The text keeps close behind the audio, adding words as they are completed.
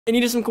And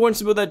needed some coins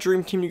to build that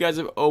dream team you guys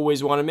have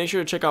always wanted. Make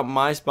sure to check out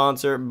my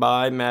sponsor,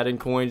 Buy Madden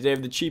Coins. They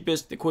have the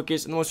cheapest, the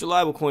quickest, and the most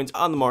reliable coins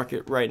on the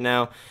market right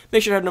now.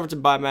 Make sure to head over to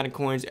Buy Madden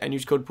Coins and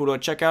use code Poodle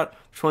at checkout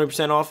for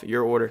 20% off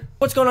your order.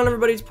 What's going on,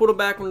 everybody? It's Poodle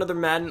back with another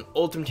Madden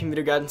Ultimate Team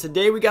video, guys. And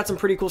today we got some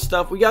pretty cool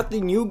stuff. We got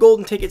the new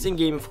golden tickets in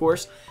game, of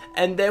course,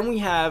 and then we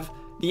have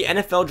the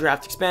NFL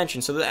draft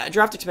expansion. So the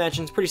draft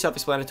expansion is pretty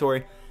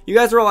self-explanatory. You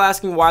guys are all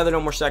asking why there are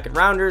no more second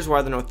rounders,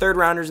 why there are no third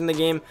rounders in the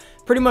game.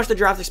 Pretty much the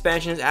draft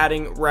expansion is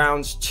adding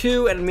rounds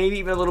 2 and maybe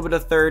even a little bit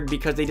of third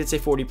because they did say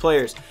 40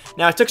 players.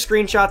 Now I took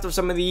screenshots of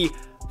some of the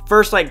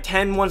first like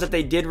 10 ones that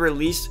they did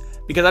release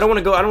because I don't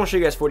want to show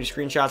you guys 40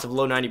 screenshots of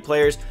low 90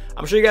 players.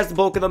 I'm sure you guys the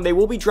bulk of them. They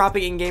will be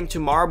dropping in game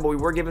tomorrow, but we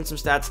were given some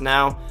stats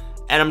now.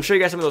 And I'm sure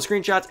you guys some of those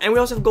screenshots. And we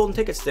also have golden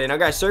tickets today. Now,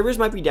 guys, servers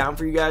might be down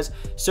for you guys.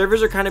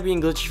 Servers are kind of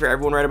being glitchy for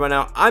everyone right about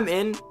now. I'm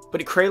in, but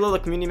Kralo, the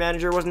community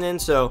manager, wasn't in.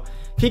 So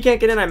if he can't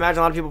get in, I imagine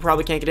a lot of people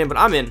probably can't get in, but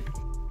I'm in.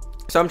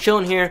 So I'm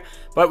chilling here.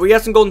 But we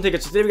got some golden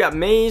tickets. Today we got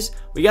Maze.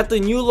 We got the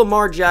new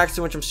Lamar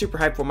Jackson, which I'm super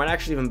hyped for. Might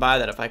actually even buy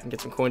that if I can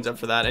get some coins up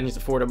for that. And he's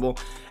affordable.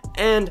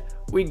 And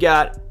we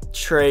got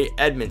Trey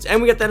Edmonds.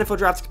 And we got the NFL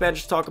draft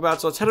expansion to talk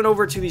about. So let's head on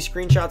over to these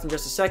screenshots in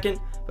just a second.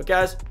 But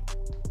guys,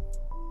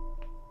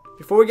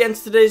 before we get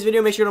into today's video,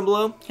 make sure down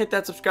below, hit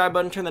that subscribe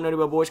button, turn that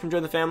notification bell, boys, come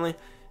join the family.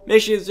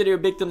 Make sure you give this video a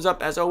big thumbs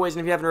up as always, and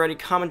if you haven't already,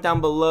 comment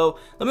down below.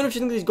 Let me know what you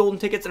think of these golden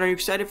tickets, and are you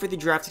excited for the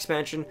draft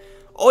expansion?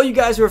 All you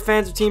guys who are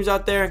fans of teams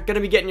out there, going to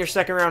be getting your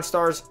second round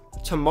stars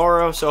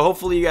tomorrow, so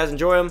hopefully you guys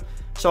enjoy them.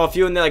 Saw a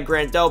few in there like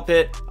Grant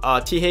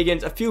Delpit, T.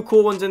 Higgins, a few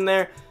cool ones in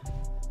there.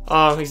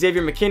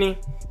 Xavier McKinney,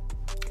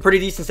 pretty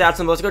decent stats on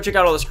them. Let's go check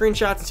out all the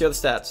screenshots and see all the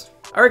stats.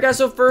 Alright guys,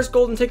 so first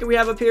golden ticket we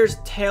have up here is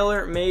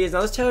Taylor Mays.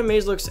 Now this Taylor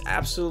Mays looks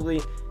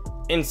absolutely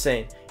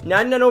insane.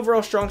 99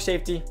 overall strong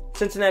safety,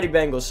 Cincinnati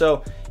Bengals.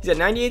 So he's at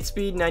 98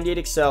 speed, 98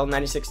 excel,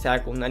 96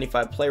 tackle,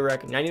 95 play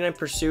rec, 99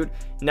 pursuit,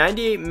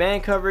 98 man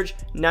coverage,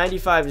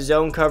 95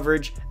 zone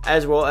coverage,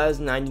 as well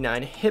as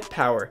 99 hit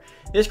power.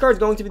 This card's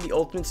going to be the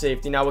ultimate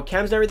safety. Now with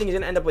chems and everything, he's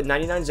going to end up with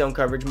 99 zone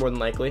coverage more than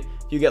likely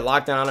if you get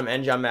locked down on him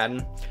and John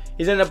Madden.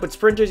 He's going to end up with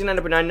sprinters, he's going to end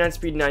up with 99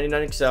 speed,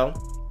 99 excel.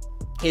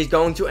 He's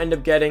going to end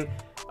up getting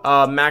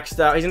maxed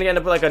out. He's going to end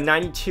up with like a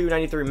 92,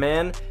 93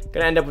 man.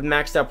 Going to end up with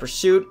maxed out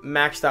pursuit,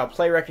 maxed out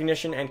play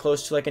recognition, and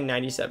close to like a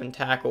 97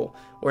 tackle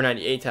or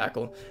 98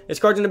 tackle. This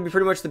card's going to be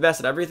pretty much the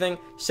best at everything.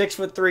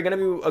 6'3", going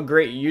to be a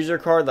great user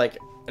card, like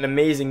an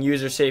amazing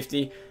user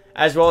safety,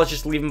 as well as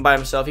just leave him by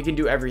himself. He can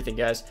do everything,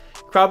 guys.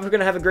 Probably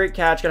going to have a great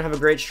catch, going to have a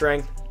great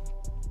strength,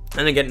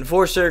 and then get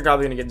enforcer,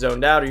 probably going to get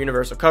zoned out or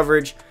universal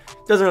coverage.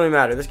 Doesn't really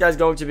matter. This guy's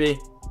going to be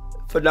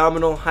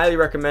phenomenal. Highly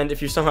recommend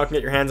if you somehow can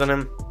get your hands on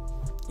him.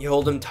 You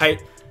hold him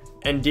tight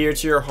and dear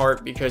to your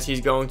heart because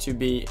he's going to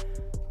be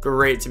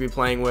great to be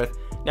playing with.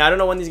 Now I don't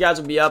know when these guys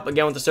will be up.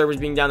 Again, with the servers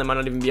being down, they might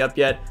not even be up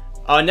yet.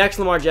 Next,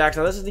 Lamar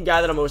Jackson. Now this is the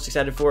guy that I'm most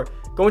excited for.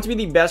 Going to be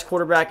the best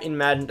quarterback in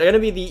Madden.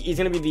 He's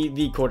gonna be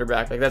the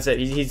quarterback. Like that's it.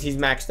 He's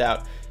maxed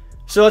out.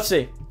 So let's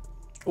see.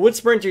 With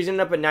sprinter, he's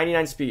ended up at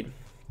 99 speed.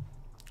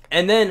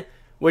 And then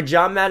with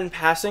John Madden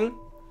passing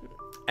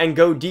and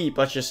go deep,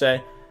 let's just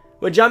say.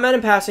 With John Madden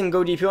passing and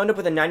go deep, he'll end up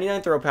with a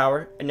 99 throw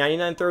power, a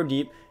 99 throw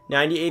deep,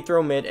 98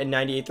 throw mid, and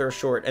 98 throw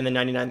short, and then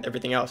 99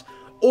 everything else.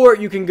 Or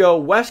you can go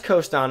West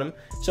Coast on him.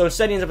 So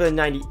instead he ends up with a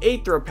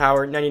 98 throw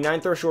power,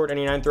 99 throw short,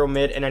 99 throw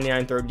mid, and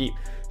 99 throw deep.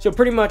 So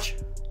pretty much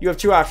you have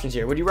two options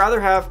here. Would you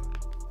rather have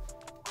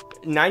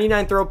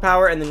 99 throw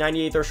power and then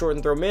 98 throw short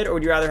and throw mid, or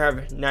would you rather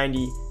have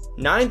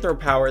 99 throw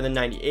power and then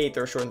 98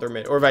 throw short and throw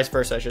mid, or vice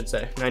versa, I should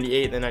say.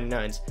 98 and then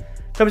 99s.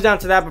 Comes down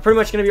to that, but pretty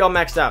much going to be all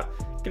maxed out.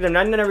 Get him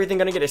 99 everything.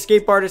 Going to get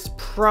escape artist,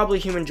 probably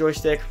human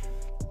joystick,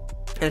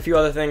 and a few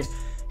other things.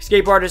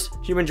 Escape artist,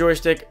 human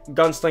joystick,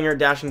 gunslinger,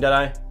 dashing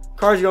deadeye.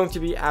 Card's going to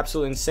be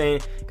absolutely insane.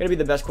 Going to be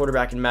the best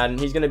quarterback in Madden.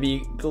 He's going to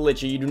be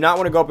glitchy. You do not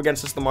want to go up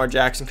against this Lamar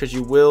Jackson because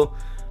you will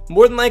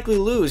more than likely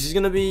lose. He's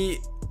going to be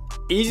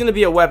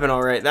a weapon,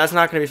 all right. That's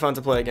not going to be fun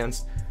to play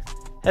against.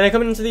 And then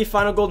coming into the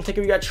final golden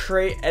ticket, we got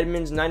Trey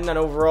Edmonds, 99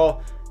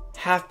 overall,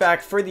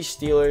 halfback for the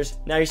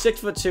Steelers. Now he's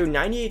 6'2",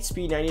 98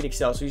 speed, 98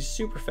 excel, so he's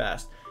super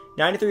fast.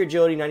 93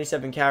 agility,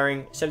 97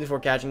 carrying, 74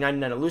 catching,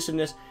 99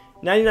 elusiveness,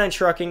 99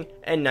 trucking,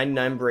 and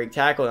 99 break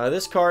tackle. Now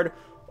this card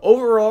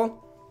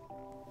overall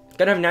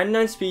gonna have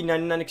 99 speed,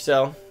 99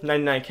 excel,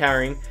 99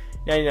 carrying,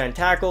 99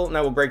 tackle,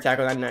 now we'll break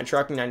tackle, 99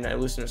 trucking, 99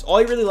 elusiveness. All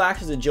he really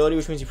lacks is agility,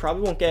 which means he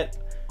probably won't get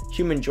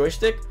human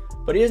joystick,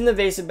 but he is an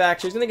evasive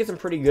back, so he's gonna get some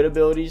pretty good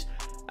abilities,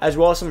 as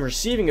well as some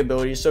receiving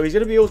abilities. So he's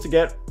gonna be able to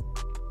get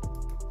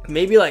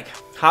maybe like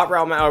hot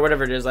route or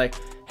whatever it is, like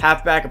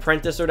halfback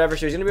apprentice or whatever.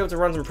 So he's gonna be able to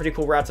run some pretty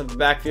cool routes up the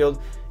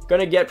backfield.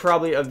 Gonna get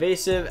probably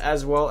evasive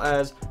as well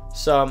as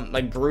some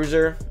like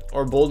bruiser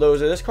or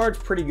bulldozer. This card's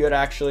pretty good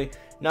actually.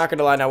 Not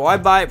gonna lie. Now, will I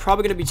buy it?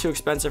 Probably gonna be too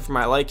expensive for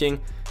my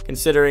liking,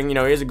 considering, you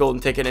know, he has a golden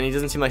ticket and he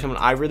doesn't seem like someone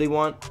I really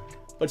want,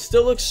 but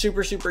still looks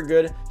super, super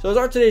good. So those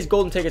are today's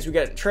golden tickets. We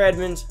got Trey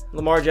Edmonds,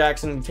 Lamar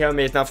Jackson, and Taylor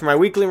Mays. Now for my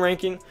weekly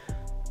ranking,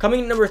 coming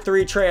in number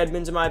 3, Trey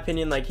Edmonds, in my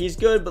opinion. Like, he's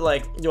good, but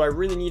like, do I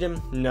really need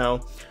him? No.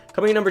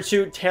 Coming in number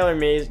 2, Taylor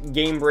Mays,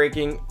 game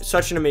breaking,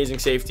 such an amazing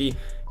safety.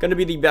 Gonna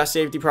be the best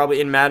safety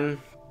probably in Madden.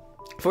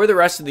 for the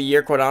rest of the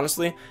year, quite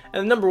honestly.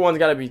 And the number one's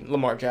got to be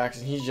Lamar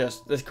Jackson. He's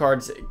just, this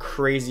card's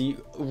crazy,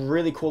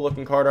 really cool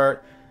looking card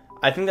art.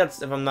 I think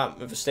that's, if I'm not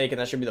mistaken,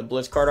 that should be the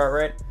Blitz card art,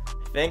 right?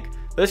 I think.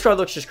 But this card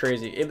looks just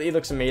crazy. It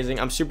looks amazing.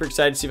 I'm super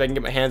excited to see if I can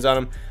get my hands on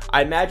him.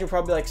 I imagine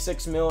probably like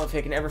 6 mil. If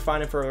I can ever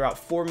find him for about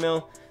 4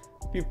 mil,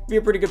 be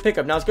a pretty good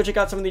pickup. Now let's go check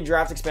out some of the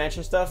draft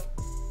expansion stuff.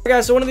 Okay,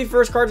 guys, so one of the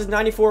first cards is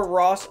 94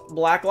 Ross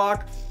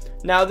Blacklock.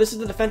 Now this is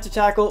the defensive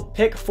tackle,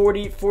 pick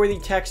 40 for the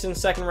Texans,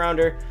 second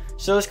rounder.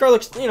 So this card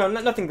looks, you know,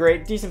 nothing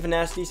great. Decent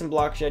finesse, decent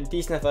block shed,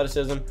 decent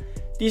athleticism,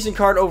 decent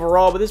card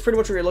overall. But this is pretty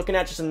much what you're looking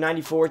at, just a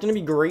 94. It's going to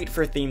be great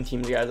for theme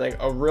teams, guys. Like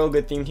a real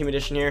good theme team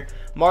edition here.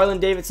 Marlon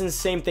Davidson,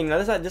 same thing.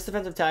 Now this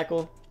defensive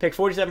tackle, pick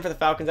 47 for the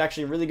Falcons,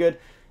 actually really good.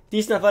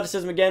 Decent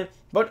athleticism again,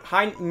 but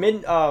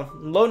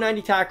low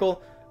 90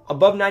 tackle,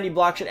 above 90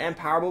 block shed and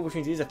power move, which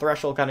means he's a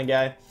threshold kind of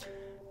guy.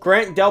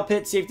 Grant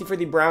Delpit, safety for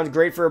the Browns,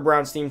 great for a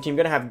Browns theme team.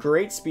 Going to have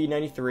great speed,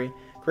 93.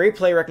 Great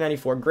play rec,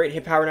 94. Great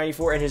hit power,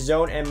 94. And his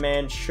zone and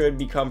man should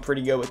become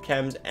pretty good with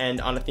chems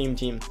and on a theme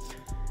team.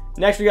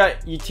 Next, we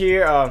got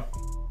Yetur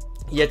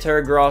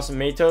Gross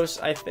Matos,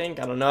 I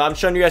think. I don't know. I'm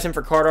showing you guys him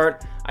for card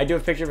art. I do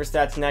have a picture of his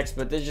stats next,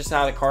 but this is just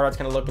how the card art's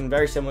kind of looking.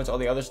 Very similar to all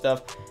the other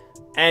stuff.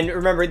 And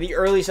remember, the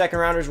early second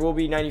rounders will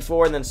be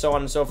 94, and then so on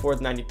and so forth.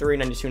 93,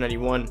 92,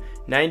 91,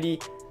 90.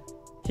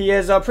 He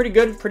is pretty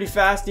good, pretty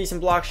fast, decent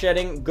block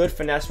shedding, good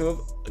finesse move.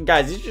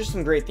 Guys, these are just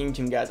some great theme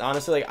team guys.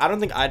 Honestly, like I don't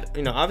think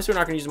obviously we're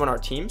not going to use them on our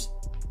teams.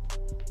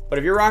 But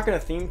if you're rocking a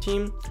theme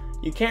team,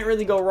 you can't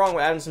really go wrong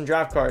with adding some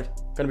draft cards.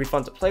 Going to be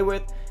fun to play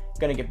with.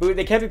 Going to get booted.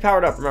 They can't be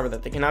powered up. Remember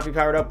that. They cannot be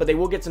powered up, but they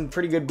will get some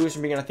pretty good boosts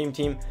from being on a theme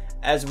team,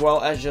 as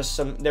well as just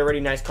some, they're already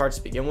nice cards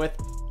to begin with.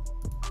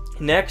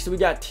 Next, we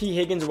got T.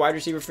 Higgins, wide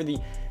receiver for the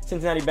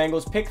Cincinnati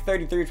Bengals. Pick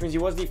 33, which means he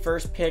was the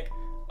first pick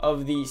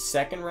of the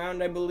second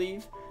round, I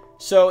believe.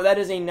 So that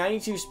is a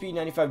 92 speed,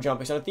 95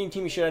 jumping. So on a theme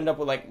team, he should end up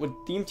with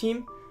theme team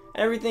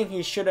and everything,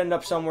 he should end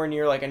up somewhere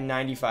near like a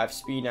 95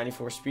 speed,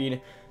 94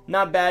 speed.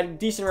 Not bad,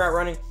 decent route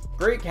running,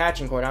 great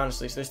catching, quite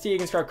honestly. So this T.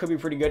 Higgins card could be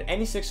pretty good. And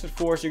he's 6'4",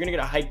 so you're gonna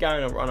get a height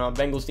guy on a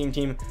Bengals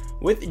team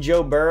with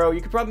Joe Burrow. You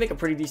could probably make a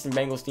pretty decent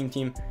Bengals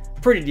team.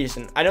 Pretty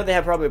decent. I know they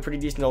have probably a pretty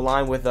decent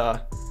line with they're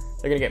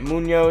gonna get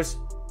Munoz,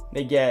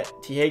 they get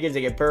T. Higgins,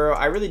 they get Burrow.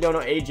 I really don't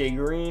know AJ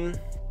Green,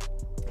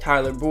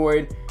 Tyler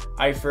Boyd,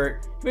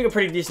 Eifert. You make a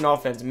pretty decent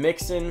offense.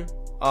 Mixon,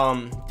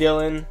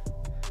 Dylan,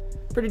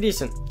 pretty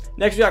decent.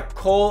 Next, we got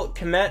Cole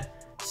Kmet,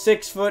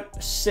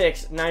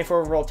 6'6",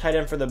 94 overall tight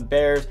end for the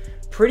Bears.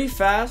 Pretty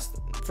fast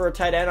for a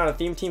tight end on a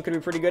theme team, could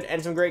be pretty good,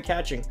 and some great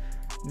catching.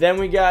 Then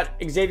we got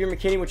Xavier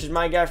McKinney, which is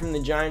my guy from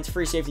the Giants,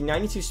 free safety,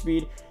 92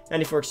 speed,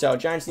 94 excel.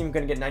 Giants team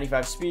going to get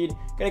 95 speed,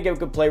 going to get a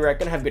good play rec,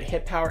 going to have good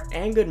hit power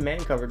and good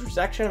man coverage, which is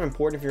actually kind of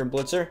important if you're a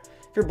blitzer.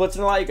 If you're blitzing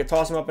a lot, you could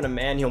toss him up in a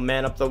man, he'll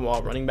man up the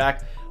wall running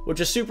back, which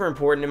is super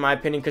important in my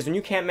opinion, because when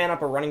you can't man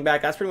up a running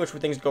back, that's pretty much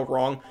where things go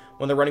wrong,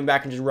 when the running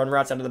back can just run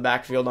routes out of the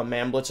backfield on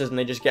man blitzes and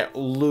they just get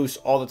loose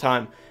all the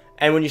time.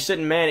 And when you sit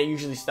in man, it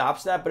usually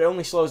stops that, but it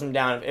only slows them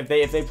down. If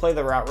they play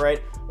the route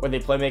right, or they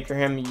playmaker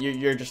him,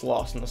 you're just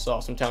lost in the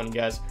sauce, I'm telling you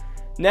guys.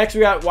 Next,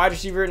 we got wide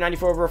receiver,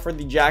 94 overall for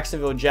the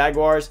Jacksonville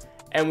Jaguars,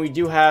 and we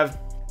do have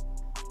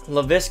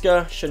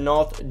Laviska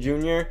Shenault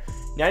Jr.,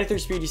 93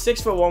 speed, he's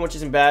 6'1", which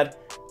isn't bad.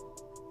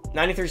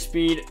 93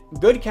 speed,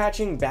 good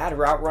catching, bad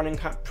route running,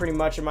 pretty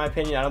much in my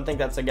opinion. I don't think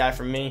that's a guy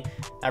for me.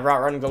 That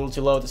route running is a little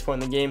too low at this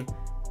point in the game.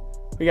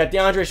 We got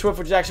DeAndre Swift,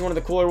 which is actually one of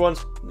the cooler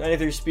ones.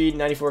 93 speed,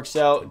 94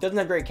 excel. Doesn't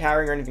have great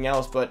carrying or anything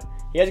else, but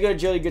he has good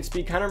agility, good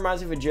speed. Kind of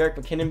reminds me of a Jerick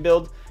McKinnon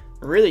build.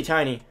 Really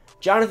tiny.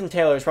 Jonathan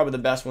Taylor is probably the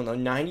best one, though.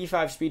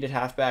 95 speed at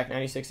halfback,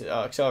 96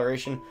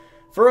 acceleration.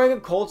 For like a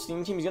Colts team,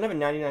 he's going to have a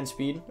 99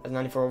 speed as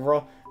 94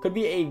 overall. Could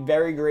be a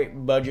very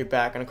great budget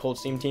back on a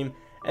Colts team.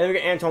 And then we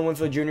got Antoine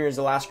Winfield Jr. is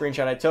the last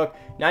screenshot I took.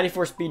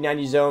 94 speed,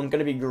 90 zone.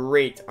 Going to be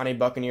great on a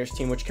Buccaneers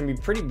team, which can be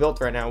pretty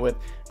built right now with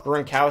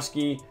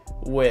Gronkowski,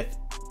 which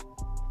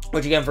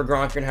again, for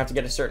Gronk, you're going to have to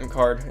get a certain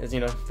card. As you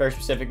know, very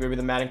specific, maybe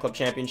the Madden Club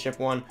Championship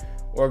one,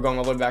 or going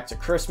all the way back to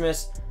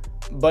Christmas.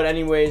 But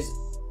anyways,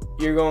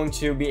 you're going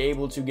to be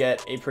able to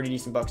get a pretty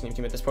decent Bucs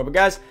team at this point. But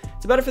guys,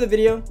 that's about it for the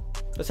video.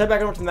 Let's head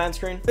back over to the Madden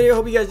screen. I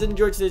hope you guys did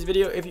enjoy today's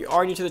video. If you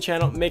are new to the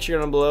channel, make sure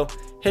you're down below.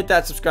 Hit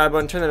that subscribe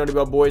button, turn that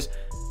notification bell, boys.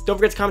 Don't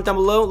forget to comment down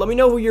below. Let me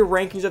know who your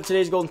rankings of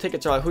today's golden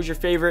tickets are. Like, who's your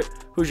favorite?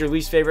 Who's your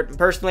least favorite? And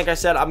personally, like I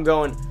said, I'm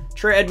going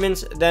Trey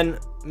Edmonds, then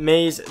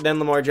Mays, then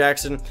Lamar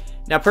Jackson.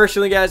 Now,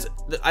 personally, guys,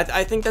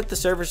 I think that the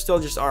servers still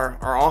just are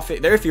off.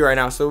 They're iffy right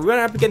now, so we're going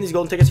to have to get these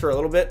golden tickets for a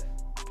little bit.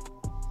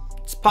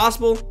 It's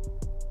possible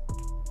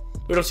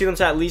we don't see them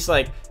to at least,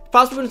 like, it's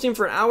possible we don't see them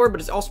for an hour,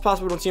 but it's also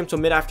possible we don't see them until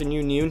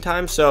mid-afternoon, noon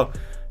time. So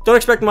don't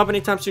expect them up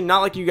anytime soon.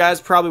 Not like you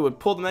guys probably would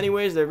pull them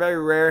anyways. They're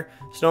very rare,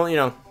 so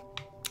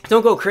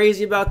don't go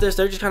crazy about this.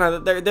 They're just kind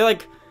of, they're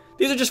like,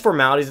 these are just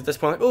formalities at this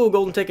point. Like, oh,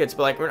 golden tickets.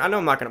 But, like, I know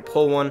I'm not going to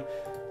pull one.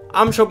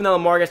 I'm just hoping that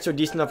Lamar gets to a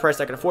decent enough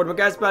price I can afford. But,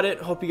 guys, that's about it.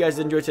 Hope you guys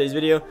did enjoy today's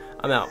video.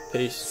 I'm out.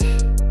 Peace.